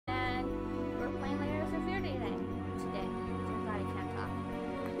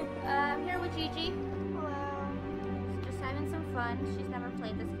Gigi. Hello. Just having some fun. She's never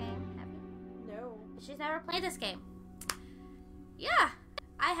played this game, have you? No. She's never played this game. Yeah,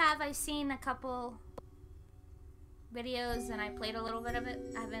 I have. I've seen a couple videos and I played a little bit of it.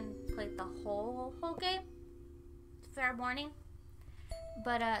 I haven't played the whole game. Fair warning.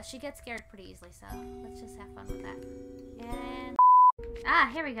 But she gets scared pretty easily, so let's just have fun with that. And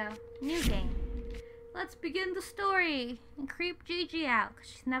here we go. New game. Let's begin the story and creep Gigi out because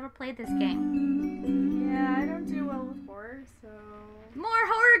she's never played this game. Yeah, I don't do well with horror, so... More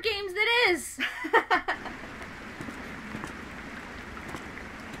horror games it is!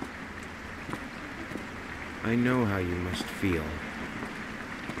 I know how you must feel.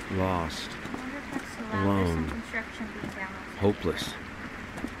 Lost. Alone. Hopeless.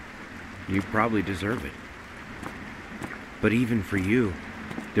 You probably deserve it. But even for you,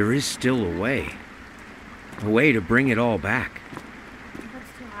 there is still a way. A way to bring it all back. That's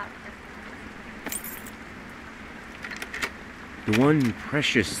too hot. The one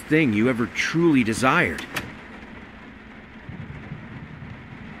precious thing you ever truly desired.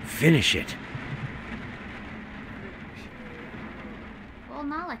 Finish it. Well,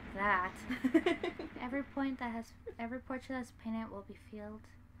 not like that. Every portrait that's painted will be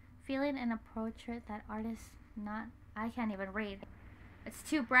feeling in a portrait that artist not. I can't even read. It's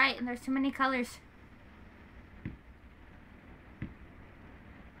too bright and there's too many colors.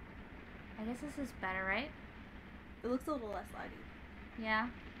 I guess this is better, right? It looks a little less laggy. Yeah.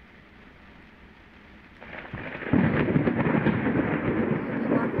 We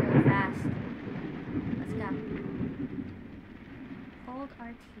walk really fast. Let's go. Hold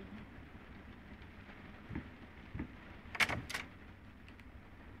RT.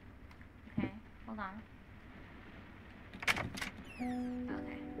 Okay, hold on.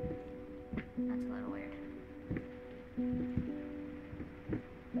 Okay. That's a little weird.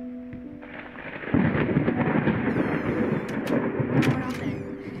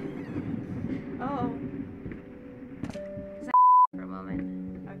 Oh. For a moment.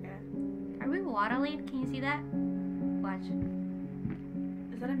 Okay. Are we waterling? Can you see that? Watch.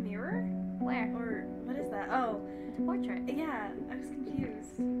 Is that a mirror? Where? Or what is that? Oh. It's a portrait. Yeah, I was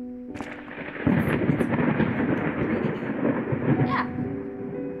confused. Yeah.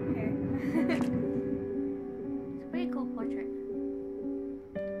 Okay. It's a pretty cool portrait.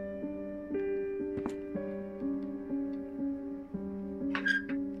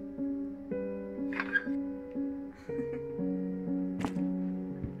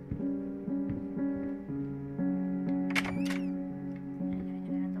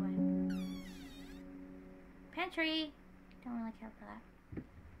 Pantry. Don't really care for that.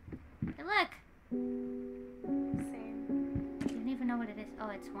 Hey, look. Same. You don't even know what it is. Oh,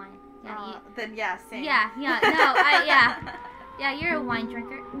 it's wine. Yeah. Then yeah, same. Yeah. No. Yeah, you're a wine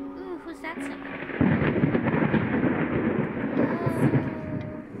drinker. Ooh, who's that singing?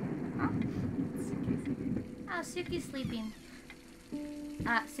 Oh, Suki's sleeping.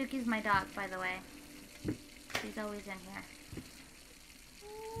 Suki's my dog, by the way. She's always in here.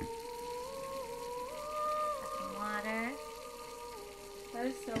 Some water. That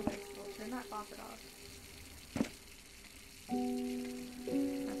is so wasteful. Turn that faucet off.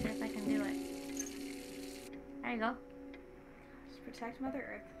 Let's see if I can do it. There you go. Just protect Mother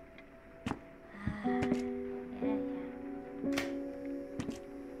Earth. Yeah.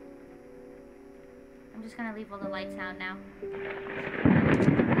 I'm just gonna leave all the lights out now.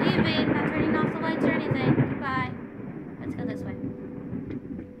 Leaving! Not turning off the lights or anything. Goodbye. Let's go this way.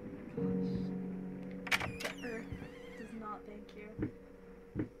 Gosh. The Earth does not thank you.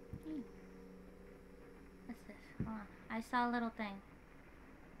 What's this? Hold on. I saw a little thing.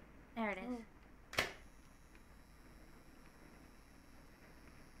 There it is.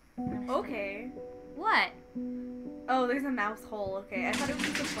 Okay. What? Oh, there's a mouse hole. Okay, I thought it was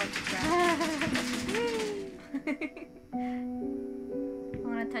just a bunch of I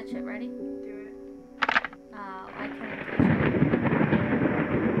want to touch it. Ready? Do it. Oh, I couldn't touch it.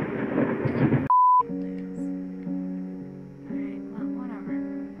 Alright, well, whatever.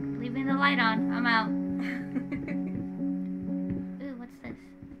 Leaving the light on. I'm out. Ooh, what's this?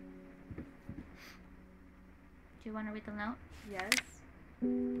 Do you want to read the note? Yes.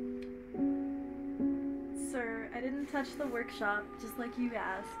 Sir, I didn't touch the workshop, just like you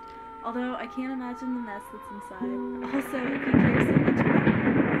asked. Although I can't imagine the mess that's inside. Also, if you care so much about me,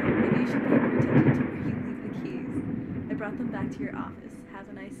 maybe you should pay more attention to where you leave the keys. I brought them back to your office. Have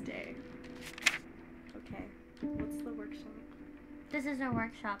a nice day. Okay, what's the workshop? This is our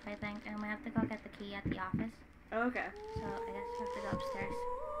workshop, I think, and we have to go get the key at the office. Oh, okay. So I guess we have to go upstairs.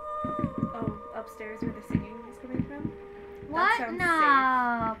 Oh, upstairs where the singing is coming from? What? That sounds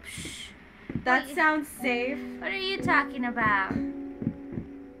No. safe. Psh. That sounds safe. What are you talking about?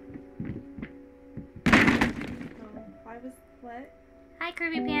 Oh, why was what? Hi,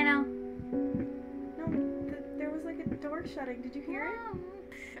 Kirby Piano. No, there was like a door shutting. Did you hear it? Oh,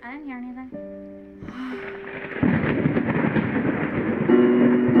 I didn't hear anything.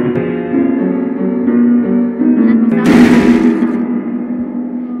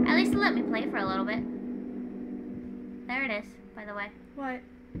 At least it let me play for a little bit. There it is, by the way. What?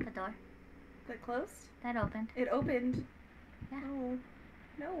 The door. That closed? That opened. It opened. Yeah. No.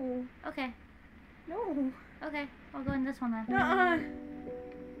 No. Okay. No. Okay. We'll go in this one then. No.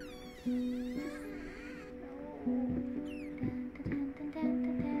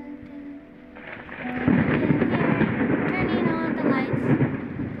 Turning on the lights.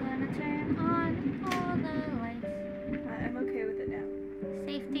 Gonna turn on all the lights. I'm okay with it now.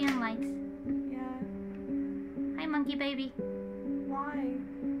 Safety and lights. Yeah. Hi, monkey baby. Why?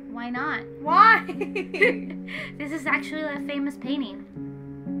 Why not? Why? This is actually a famous painting.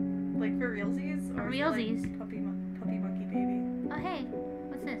 Like for realsies? For Or is it realsies. like puppy monkey baby? Oh, hey.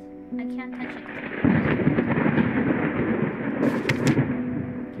 What's this? I can't touch it.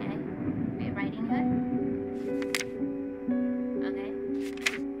 Okay. Red Riding Hood. Okay.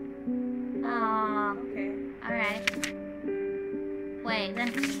 Aww. Okay. Alright. Wait, then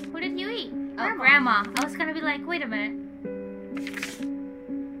who did you eat? Oh, Grandma. Grandma. I was gonna be like, wait a minute.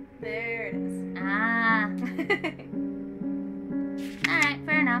 There it is. Ah. Alright,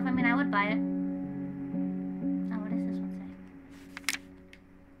 fair enough. I mean, I would buy it. Oh, what does this one say?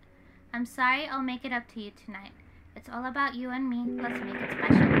 I'm sorry, I'll make it up to you tonight. It's all about you and me. Let's make it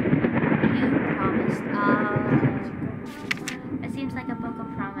special. You promised. It seems like a book of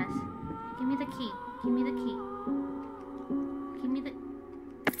promise. Give me the key. Give me the key. Give me the...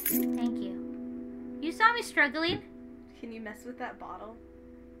 Thank you. You saw me struggling? Can you mess with that bottle?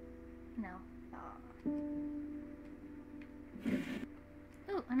 No. Aw.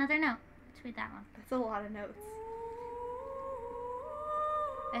 Ooh, another note. Let's read that one. That's a lot of notes.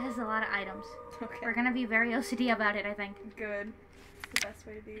 It has a lot of items. Okay. We're gonna be very OCD about it, I think. Good. It's the best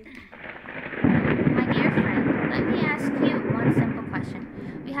way to be. My dear friend, let me ask you one simple question.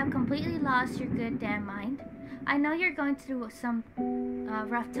 We have completely lost your good damn mind. I know you're going through some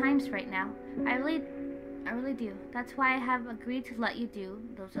rough times right now. I really do. That's why I have agreed to let you do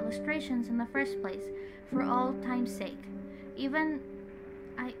those illustrations in the first place, for all time's sake.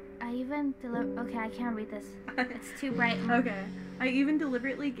 Okay, I can't read this. It's too bright. Okay. I even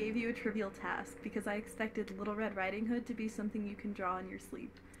deliberately gave you a trivial task because I expected Little Red Riding Hood to be something you can draw in your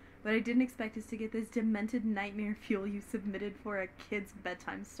sleep. What I didn't expect is to get this demented nightmare fuel you submitted for a kid's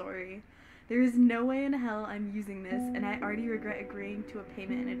bedtime story. There is no way in hell I'm using this, and I already regret agreeing to a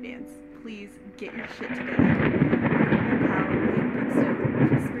payment in advance. Please, get your shit together. Your old pal, William Goodstone,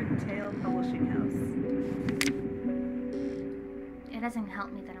 Whispered Tale Publishing House. It doesn't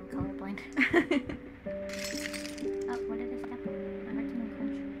help me that I'm colorblind. Oh, what did I step on? I heard something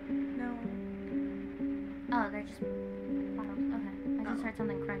crunch. No. Oh, they're just bottles. Okay. I just heard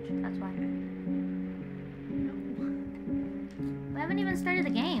something crunch. That's why. No. We haven't even started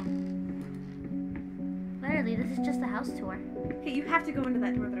the game. Literally, this is just a house tour. Okay, you have to go into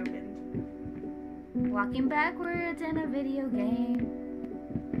that door that opened. Walking backwards in a video game.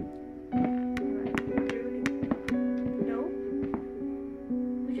 No?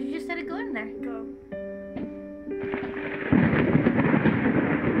 You just said to go in there. Go.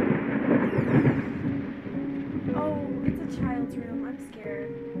 Oh, it's a child's room. I'm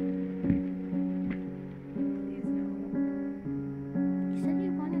scared. Please no. You said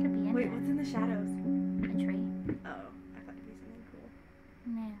you wanted to be in Wait, there. what's in the shadows? A tree. Oh, I thought it'd be something cool.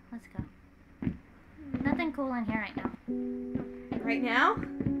 Nah, let's go. Nothing cool in here right now. Right now?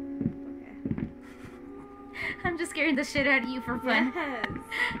 Okay. I'm just scaring the shit out of you for fun. Yes.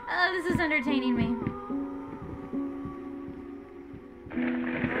 Oh, this is entertaining me.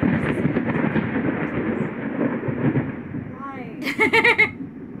 Why?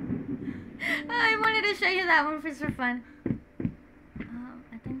 I wanted to show you that one for fun.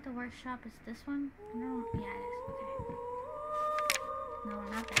 I think the workshop is this one. No, yeah, it is. Okay. No,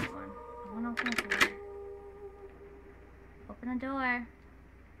 not that one. I want to open the door. Open the door.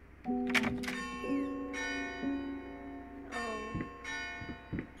 Oh.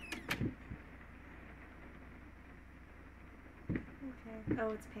 Okay. Oh,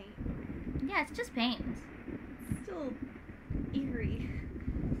 it's paint. Yeah, it's just paint. It's still eerie.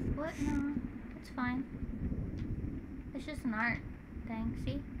 What? No, it's fine. It's just an art thing.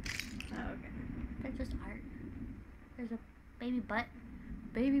 See? Oh, okay. They're just art. There's a baby butt.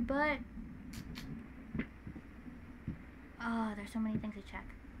 Baby butt. Oh, there's so many things to check.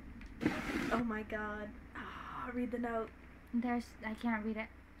 Oh my god. Oh, read the note. I can't read it.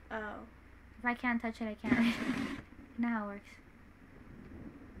 Oh. If I can't touch it, I can't read it. You know how it works.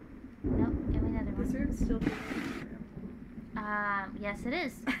 Nope, give me another This one. room's still being Yes it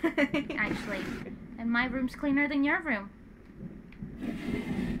is. Actually. And my room's cleaner than your room.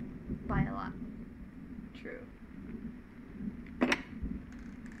 By a lot. True.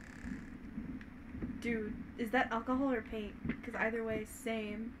 Dude, is that alcohol or paint? Because either way,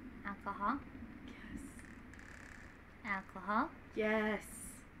 same. Alcohol. Yes. Alcohol. Yes.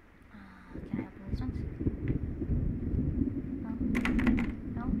 Can I open these ones? No.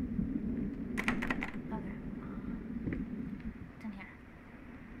 No. Okay. What's in here?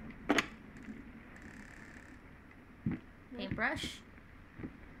 Paintbrush.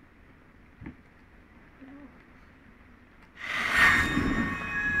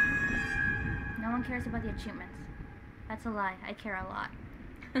 No one cares about the achievements. That's a lie. I care a lot.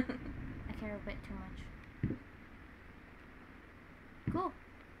 I care a bit too much. Cool.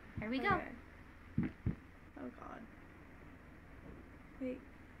 Here we go. Okay. Oh god. Wait,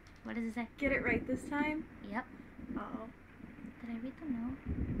 What does it say? get it right this time? Yep. Uh-oh. Did I read the note?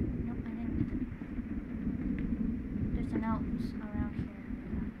 Nope, I didn't read the note. There's a note around here.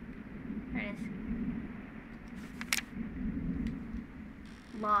 There it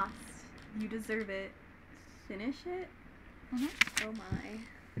is. Lost. You deserve it. Finish it? Mm-hmm. Oh my.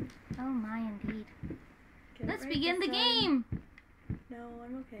 Oh my, indeed. Get it Let's right begin this the time. game! No,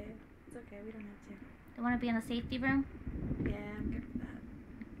 I'm okay. It's okay, we don't have to. You want to be in the safety room? Yeah, I'm good with that.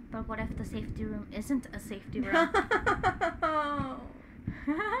 But what if the safety room isn't a safety room? Oh.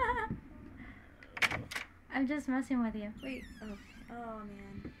 I'm just messing with you. Wait. Oh. Oh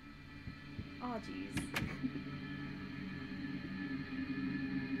man. Oh jeez.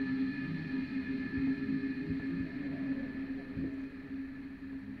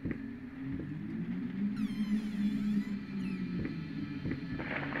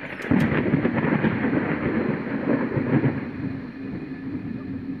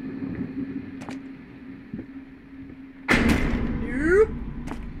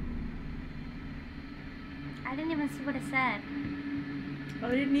 I didn't even see what it said. Oh,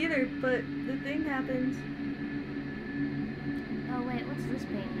 I didn't either, but the thing happened. Oh wait, what's this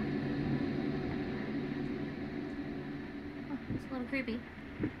painting? Oh, it's a little creepy.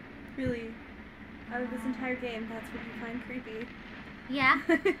 Really, out of this entire game, that's what you find creepy. Yeah,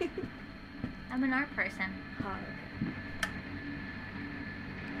 I'm an art person. Oh,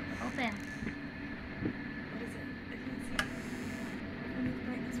 okay. Open. What is it? I can't see. Turn the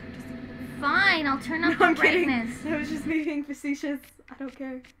brightness for just a little bit. Fine, I'll turn up No, I'm the kidding. brightness. That was just me being facetious. I don't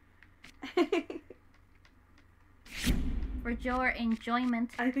care. For your enjoyment.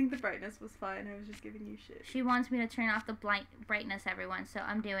 I think the brightness was fine. I was just giving you shit. She wants me to turn off the brightness, everyone, so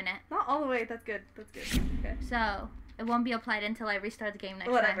I'm doing it. Not all the way. That's good. That's good. Okay. So, it won't be applied until I restart the game next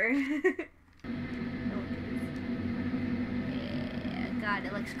Whatever. time. Yeah, God,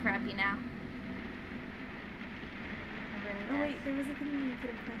 it looks crappy now. It really Oh does. wait, there was a thing you could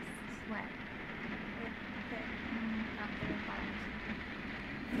have pressed. What? Okay. Oh, there are buttons.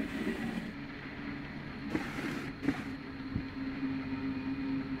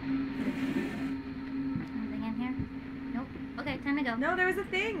 Anything in here? Nope. Okay, time to go. No, there was a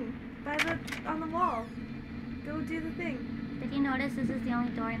thing on the wall. Go do the thing. Did you notice this is the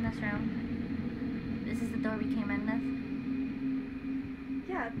only door in this room? This is the door we came in with.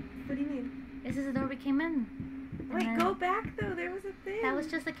 Yeah. What do you mean? This is the door we came in. And Wait, then- go back though. There was a thing. That was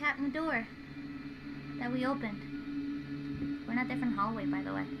just a cabinet door that we opened. We're in a different hallway, by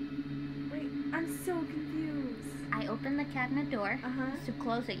the way. Wait, I'm so confused. I opened the cabinet door. Uh-huh. To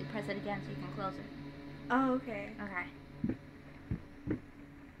close it, you press it again so you can close it. Oh, okay. Okay.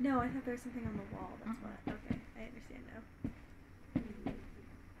 No, I thought there was something on the wall. That's what. Okay, I understand now.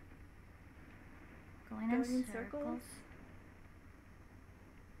 Going Going in in circles. circles?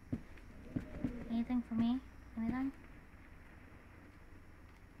 Anything for me? Anything?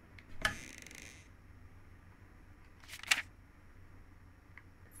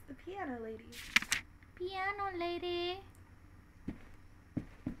 It's the piano lady. Piano lady.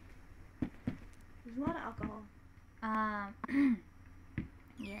 There's a lot of alcohol.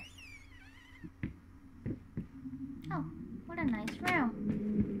 Yes. Oh, what a nice room.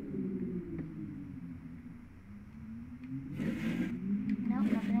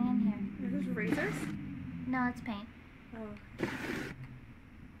 Nope, nothing in here. Are those razors? No, it's paint. Oh. Can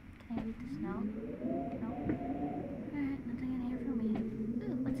I read this note? Nope. Alright, nothing in here for me.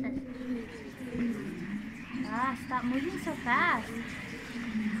 Ooh, what's this? Ah, stop moving so fast.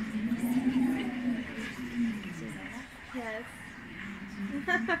 Yes.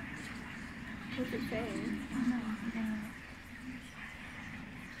 saying? I don't know.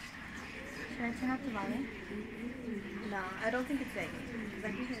 Should I turn up the volume? No, I don't think it's saying anything. Because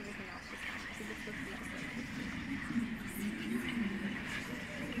I think everything else is fine. I think it's supposed to be just like...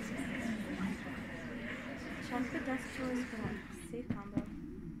 Check the desk drawers for that safe combo.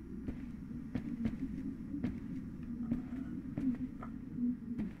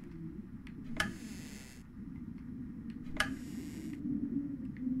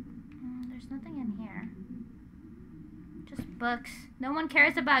 There's nothing in here. Just books. No one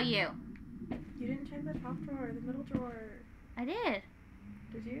cares about you. You didn't check the top drawer, the middle drawer. I did.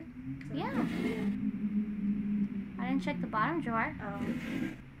 Did you? Yeah. I didn't check the bottom drawer. Oh.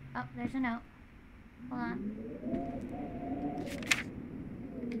 Oh, there's a note. Hold on.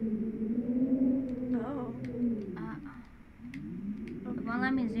 Oh. It won't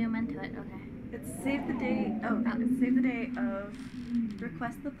let me zoom into it. Okay. It's save the day. Oh, it's save the day of.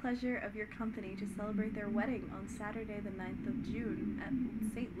 Request the pleasure of your company to celebrate their wedding on Saturday, the 9th of June at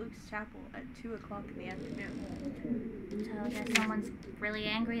St. Luke's Chapel at 2 o'clock in the afternoon. So I guess someone's really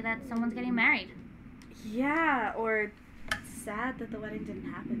angry that someone's getting married. Yeah, or sad that the wedding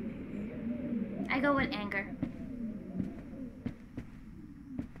didn't happen, maybe. I go with anger.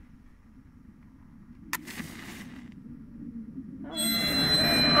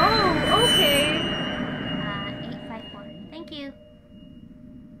 Oh, okay. 854. Thank you.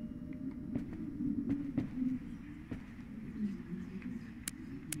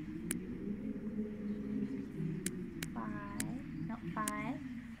 Five.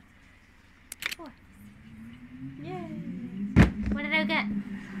 4. Yay. What did I get?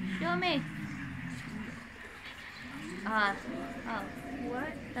 Show me. Oh.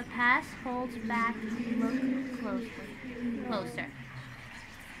 What? The past holds back. Look closer.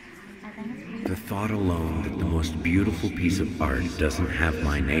 I think it's The thought alone that the most beautiful piece of art doesn't have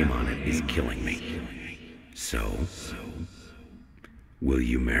my name on it is killing me. So, will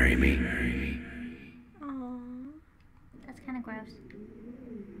you marry me? Aww. That's kind of gross.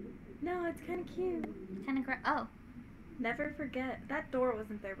 No, it's kind of cute. Kind of gross. Oh. Never forget, that door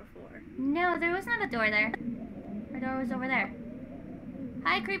wasn't there before. No, there was not a door there. Our door was over there.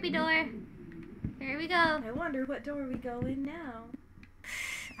 Hi, creepy door. Here we go. I wonder what door we go in now.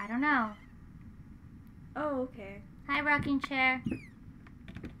 I don't know. Oh, okay. Hi, rocking chair.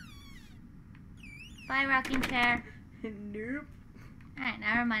 Bye, rocking chair. Nope. Alright,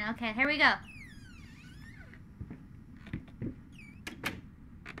 never mind. Okay, here we go.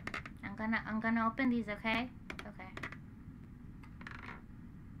 I'm gonna open these, okay? Okay.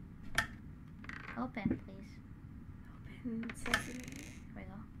 Open, please. Open sesame. Here we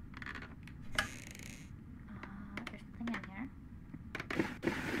go. There's something in here.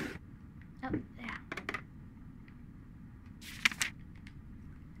 Oh, yeah.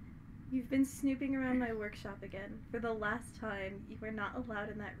 You've been snooping around my workshop again. For the last time, you are not allowed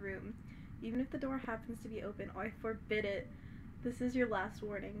in that room. Even if the door happens to be open, I forbid it. This is your last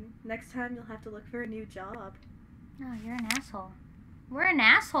warning. Next time you'll have to look for a new job. No, you're an asshole. We're an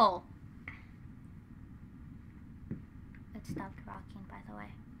asshole. It stopped rocking, by the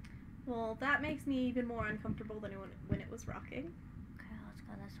way. Well, that makes me even more uncomfortable than when it was rocking. Okay, let's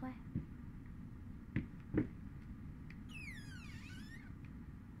go this way.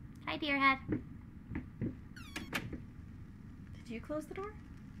 Hi, Deerhead. Did you close the door?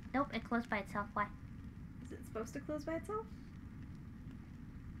 Nope, it closed by itself. Why? Is it supposed to close by itself?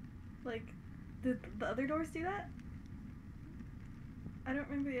 Like, did the other doors do that? I don't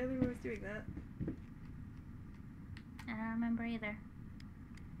remember the other doors doing that. I don't remember either.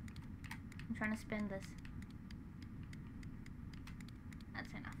 I'm trying to spin this.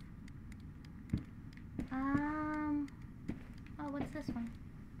 That's enough. Oh, what's this one?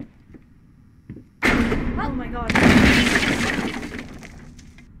 Oh my god.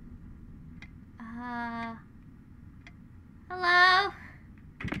 Hello?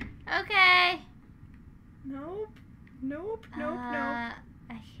 Okay. Nope. Nope. I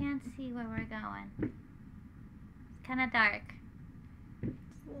can't see where we're going. It's kind of dark. Just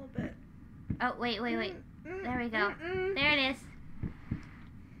a little bit. Oh, wait. There we go. There it is.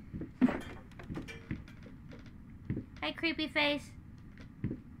 Hi, creepy face.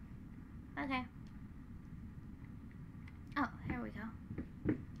 Okay. Oh, here we go.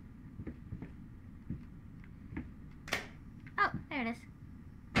 Oh, there it is.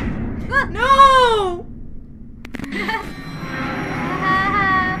 No!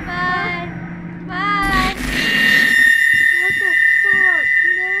 Bye. Bye. What the fuck?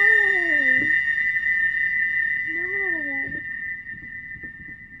 No. No.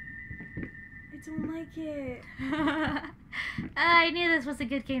 I don't like it. I knew this was a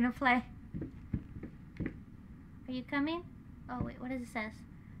good game to play. Are you coming? Oh, wait, what does it say?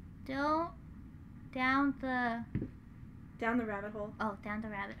 Don't... Down the rabbit hole. Oh, down the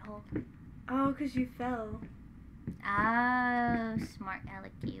rabbit hole. Oh, 'cause you fell. Oh, smart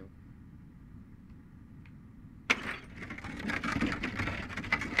Alec, you.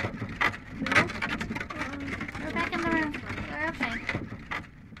 We're back in the room. We're okay.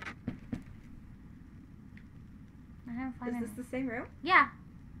 I don't find Is this the same room? Yeah.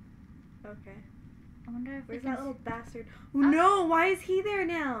 Okay. I wonder if Where's we can... that little bastard? Oh, no! Why is he there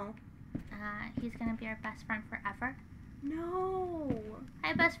now? He's gonna be our best friend forever. No!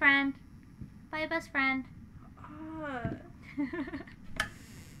 Hi, best friend. Bye, best friend.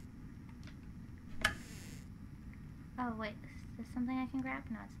 Oh, wait. Is there something I can grab?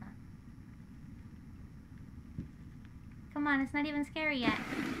 No, it's not. Come on, it's not even scary yet.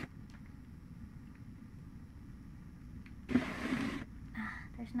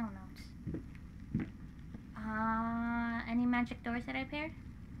 There's no notes. Any magic doors that I paired?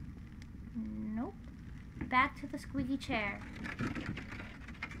 Nope. Back to the squeaky chair.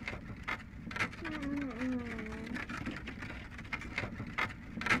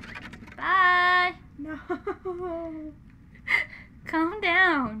 Bye! No! Calm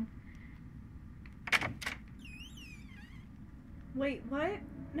down. Wait, what?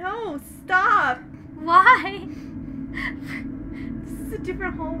 No, stop! Why? This is a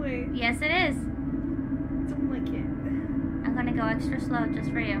different hallway. Yes, it is. Don't like it. I'm gonna go extra slow just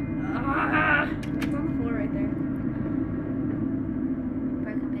for you. It's on the floor right there.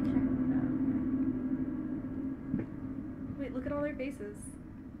 Broken picture? Wait, look at all their faces.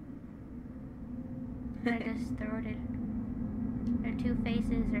 They're distorted. They're two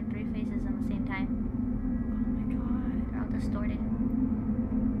faces or three faces at the same time. Oh my god. They're all distorted.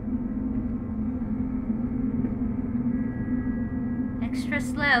 Extra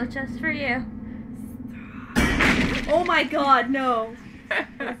slow just for you. Oh my god, no.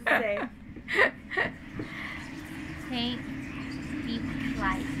 Say. Take deep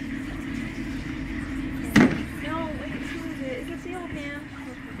light. No, wait, who is it? Is it the old man?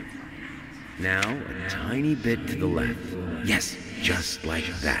 Now, a tiny bit to the left. Yes, just like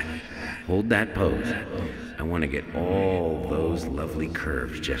that. Hold that pose. I want to get all those lovely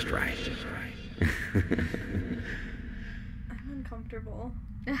curves just right. I'm uncomfortable.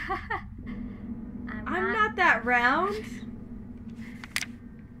 I'm not that round.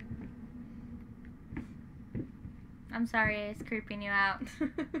 I'm sorry it's creeping you out.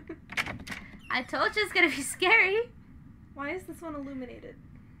 I told you it's gonna be scary. Why is this one illuminated?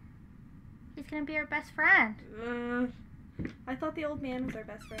 He's gonna be our best friend. I thought the old man was our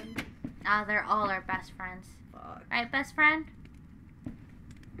best friend. Ah, they're all our best friends. Fuck. Right, best friend?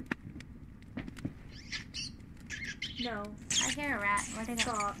 No. I hear a rat. Where'd it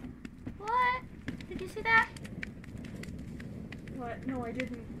go? Stop. What? Did you see that? What? No, I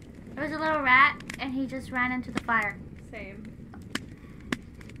didn't. There was a little rat, and he just ran into the fire. Same.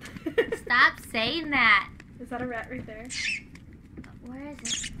 Stop saying that. Is that a rat right there? Where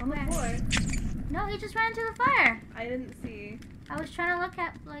is it? On the floor. No, he just ran into the fire. I didn't see. I was trying to look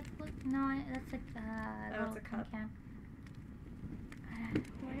at, like, no, that's a, it's a cup.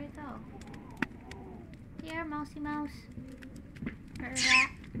 Where'd it go? Here, mousey mouse. Where's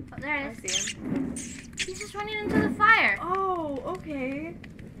that? Oh, there it is. I see him. He's just running into the fire. Oh, okay.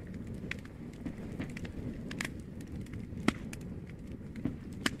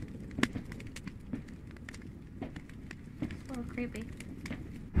 It's a little creepy.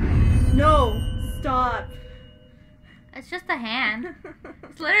 No! Stop! It's just a hand.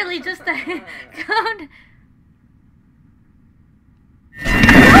 It's literally just a hand. Cone.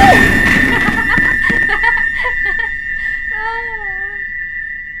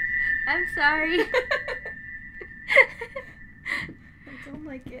 I'm sorry. I don't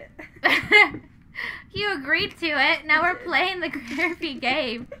like it. You agreed to it. Now we're playing the creepy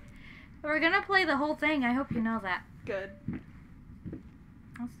game. We're gonna play the whole thing. I hope you know that. Good.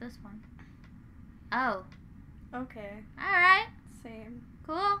 What's this one? Oh. Okay. Alright. Same.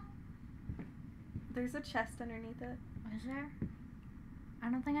 Cool. There's a chest underneath it. Is there? I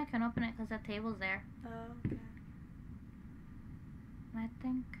don't think I can open it because the table's there. Oh, okay. I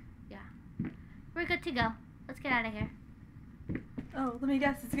think, yeah. We're good to go. Let's get out of here. Oh, let me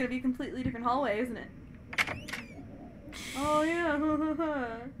guess. It's gonna be a completely different hallway, isn't it? Oh, yeah.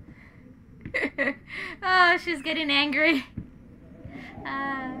 Oh, she's getting angry.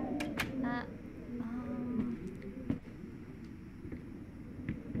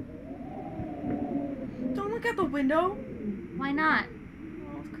 Don't look out the window. Why not?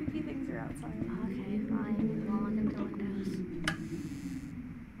 Oh, creepy things are outside. Okay, fine. We won't look at the windows.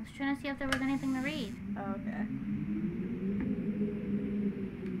 I was trying to see if there was anything to read. Oh, okay.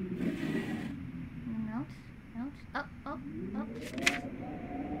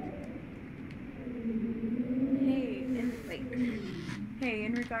 Hey,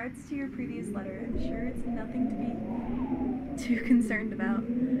 in regards to your previous letter, I'm sure it's nothing to be too concerned about.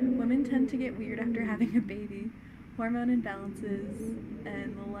 Women tend to get weird after having a baby, hormone imbalances,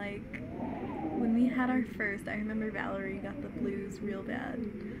 and the like. When we had our first, I remember Valerie got the blues real bad.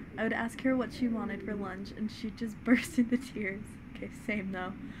 I would ask her what she wanted for lunch, and she'd just burst into tears. Okay, same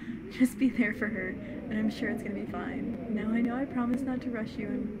though. Just be there for her, and I'm sure it's gonna be fine. Now I know I promised not to rush you,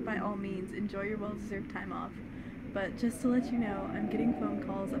 and by all means, enjoy your well-deserved time off. But just to let you know, I'm getting phone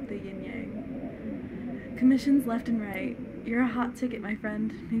calls up the yin-yang. Commissions left and right. You're a hot ticket, my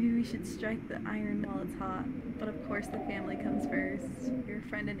friend. Maybe we should strike the iron while it's hot. But of course the family comes first. Your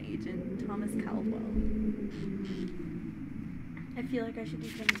friend and agent, Thomas Caldwell. I feel like I should be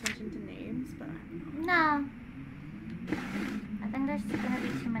paying attention to names, but I don't know. No. I think there's gonna be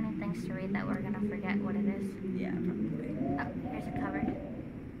too many things to read that we're gonna forget what it is. Yeah, probably. Oh, here's a cupboard.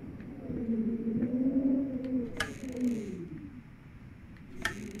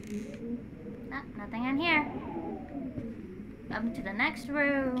 Oh, nothing in here. Up to the next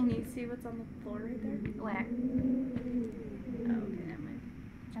room. Can you see what's on the floor right there? Where? Oh, okay, never mind.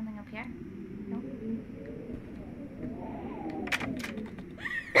 Something up here? Nope.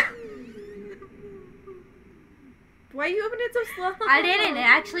 Why you opened it so slow? I didn't.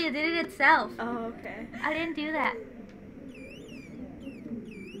 It did it itself. Oh, okay. I didn't do that.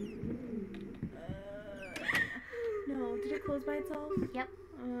 No, did it close by itself? Yep.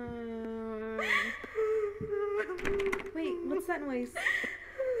 Wait, what's that noise?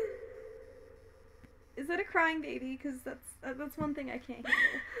 Is that a crying baby? Because that's one thing I can't handle.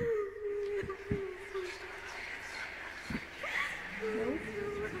 No?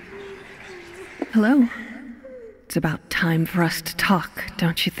 Hello. It's about time for us to talk,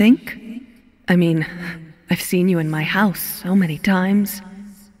 don't you think? I mean, I've seen you in my house so many times,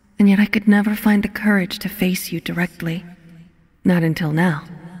 and yet I could never find the courage to face you directly. Not until now.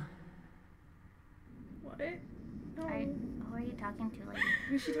 What? No. Who are you talking to, lady?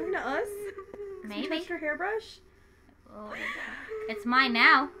 Was she talking to us? Maybe. You touched her hairbrush? Oh, it's mine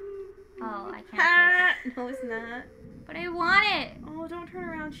now. Oh, I can't take it. No, it's not. But I want it. Oh, don't turn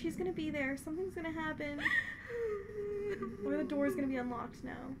around. She's gonna be there. Something's gonna happen. Or the door's gonna be unlocked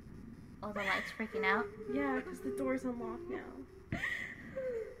now. Oh, the light's freaking out? Yeah, because the door's unlocked now.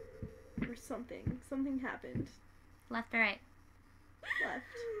 Or something. Something happened. Left or right? Left.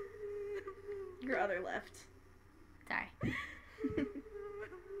 Your other left. Sorry.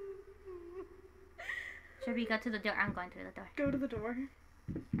 Should we go to the door? I'm going through the door. Go to the door.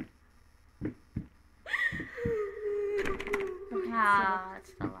 Ah, it's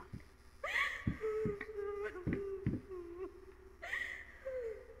still locked.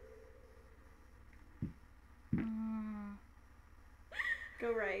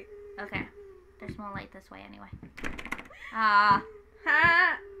 Go right. Okay. There's more light this way anyway. Ah.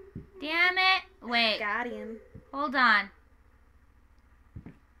 Ha! Damn it. Wait. Got him. Hold on.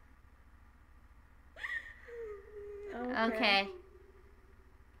 Okay.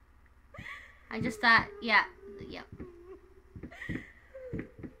 I just thought, yeah. Yep.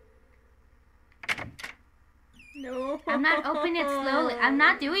 No. I'm not opening it slowly. I'm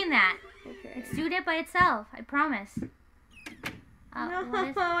not doing that. Okay. It's doing it by itself. I promise. No, What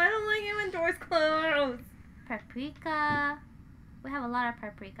is I don't like it when doors close. paprika? We have a lot of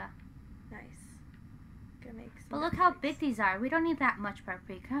paprika. Nice. Gonna make some. But look how big these are. We don't need that much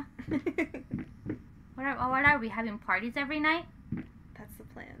paprika. What are we having parties every night? That's the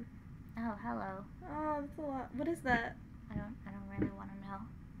plan. Oh, hello. Oh, that's a lot. What is that? I don't really want to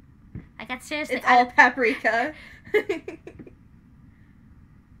know. I got seriously. It's all paprika.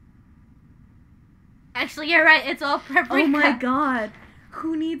 Actually, you're right. It's all paprika. Oh my god.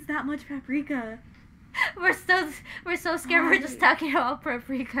 Who needs that much paprika? We're so scared. We're just talking about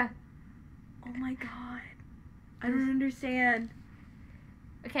paprika. Oh my god. I don't understand.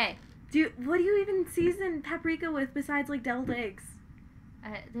 Okay. What do you even season paprika with besides like deviled eggs?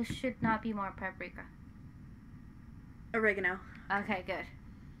 There should not be more paprika. Oregano. Okay, good.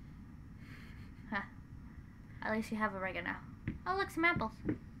 Huh. At least you have oregano. Oh, look, some apples.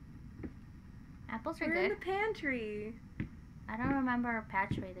 Apples are We're good. in the pantry. I don't remember a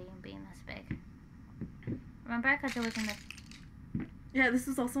pantry being this big. Remember, because it was in the... Yeah, this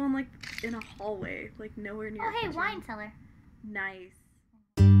was also in a hallway, like nowhere near. Oh, hey, the kitchen. wine cellar. Nice.